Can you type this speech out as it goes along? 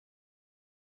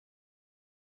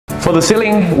For the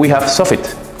ceiling, we have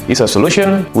soffit. It's a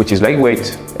solution which is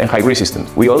lightweight and high resistant.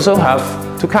 We also have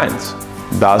two kinds,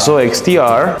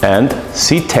 dassoXTECH and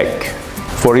soffit.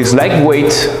 For its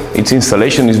lightweight, its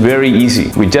installation is very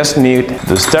easy. We just need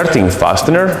the starting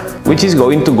fastener, which is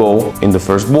going to go in the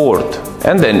first board.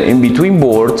 And then in between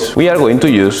boards, we are going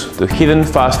to use the hidden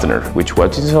fastener, which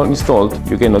once it's installed,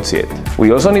 you cannot see it.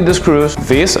 We also need the screws.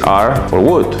 These are for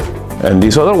wood, and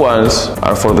these other ones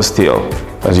are for the steel.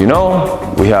 As you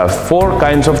know, we have four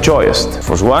kinds of joist.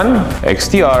 First one,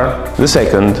 XTR, the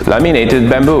second, laminated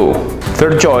bamboo.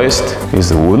 Third joist is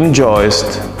the wooden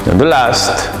joist, and the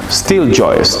last, steel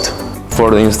joist.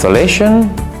 For the installation,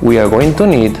 we are going to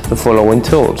need the following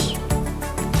tools: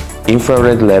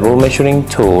 infrared level measuring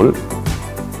tool,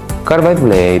 carbide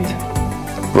blade,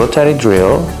 rotary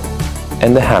drill,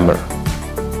 and the hammer.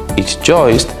 Each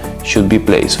joist should be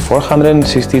placed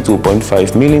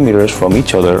 462.5 millimeters from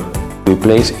each other. We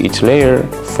place each layer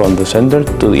from the center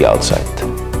to the outside.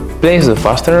 Place the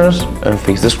fasteners and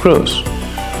fix the screws.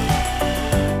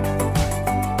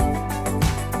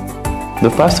 The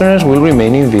fasteners will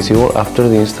remain invisible after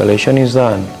the installation is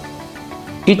done.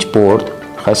 Each board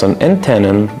has an end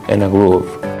tenon and a groove,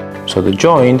 so the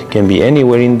joint can be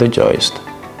anywhere in the joist,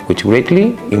 which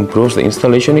greatly improves the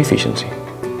installation efficiency.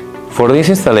 For this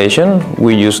installation,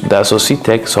 we use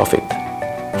dassoCTECH soffit.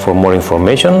 For more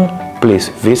information, please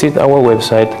visit our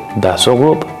website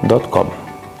dassogroup.com.